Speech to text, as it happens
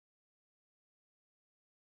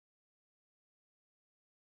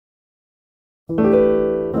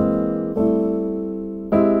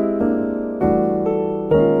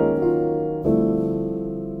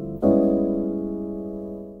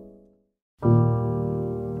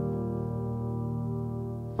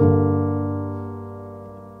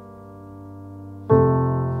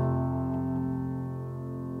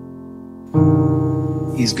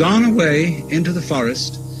He's gone away into the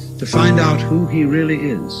forest to find out who he really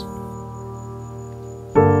is.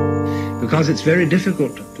 Because it's very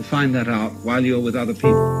difficult to find that out while you're with other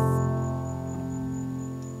people.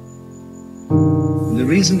 And the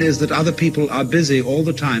reason is that other people are busy all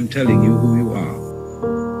the time telling you who you are.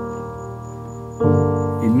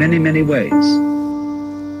 In many, many ways.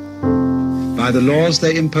 By the laws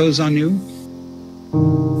they impose on you,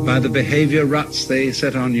 by the behavior ruts they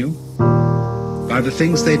set on you, by the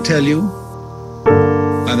things they tell you,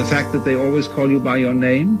 by the fact that they always call you by your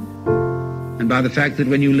name, and by the fact that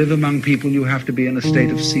when you live among people you have to be in a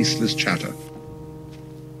state of ceaseless chatter.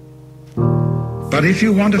 But if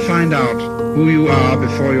you want to find out who you are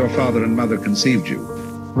before your father and mother conceived you,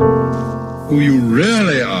 who you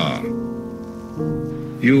really are,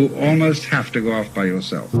 you almost have to go off by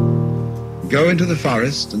yourself. Go into the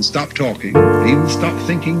forest and stop talking, even stop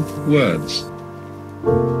thinking words,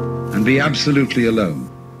 and be absolutely alone.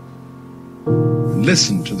 And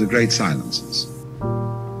listen to the great silences.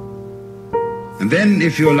 And then,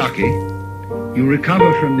 if you're lucky, you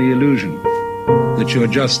recover from the illusion that you're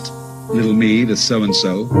just little me, the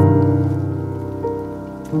so-and-so,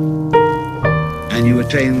 and you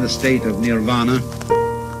attain the state of nirvana,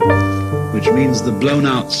 which means the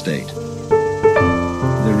blown-out state,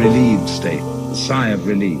 the relieved state, the sigh of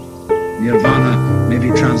relief. Nirvana may be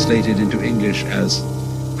translated into English as,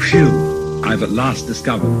 phew, I've at last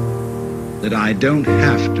discovered that I don't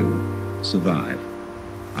have to survive.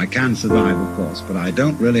 I can survive, of course, but I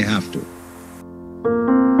don't really have to.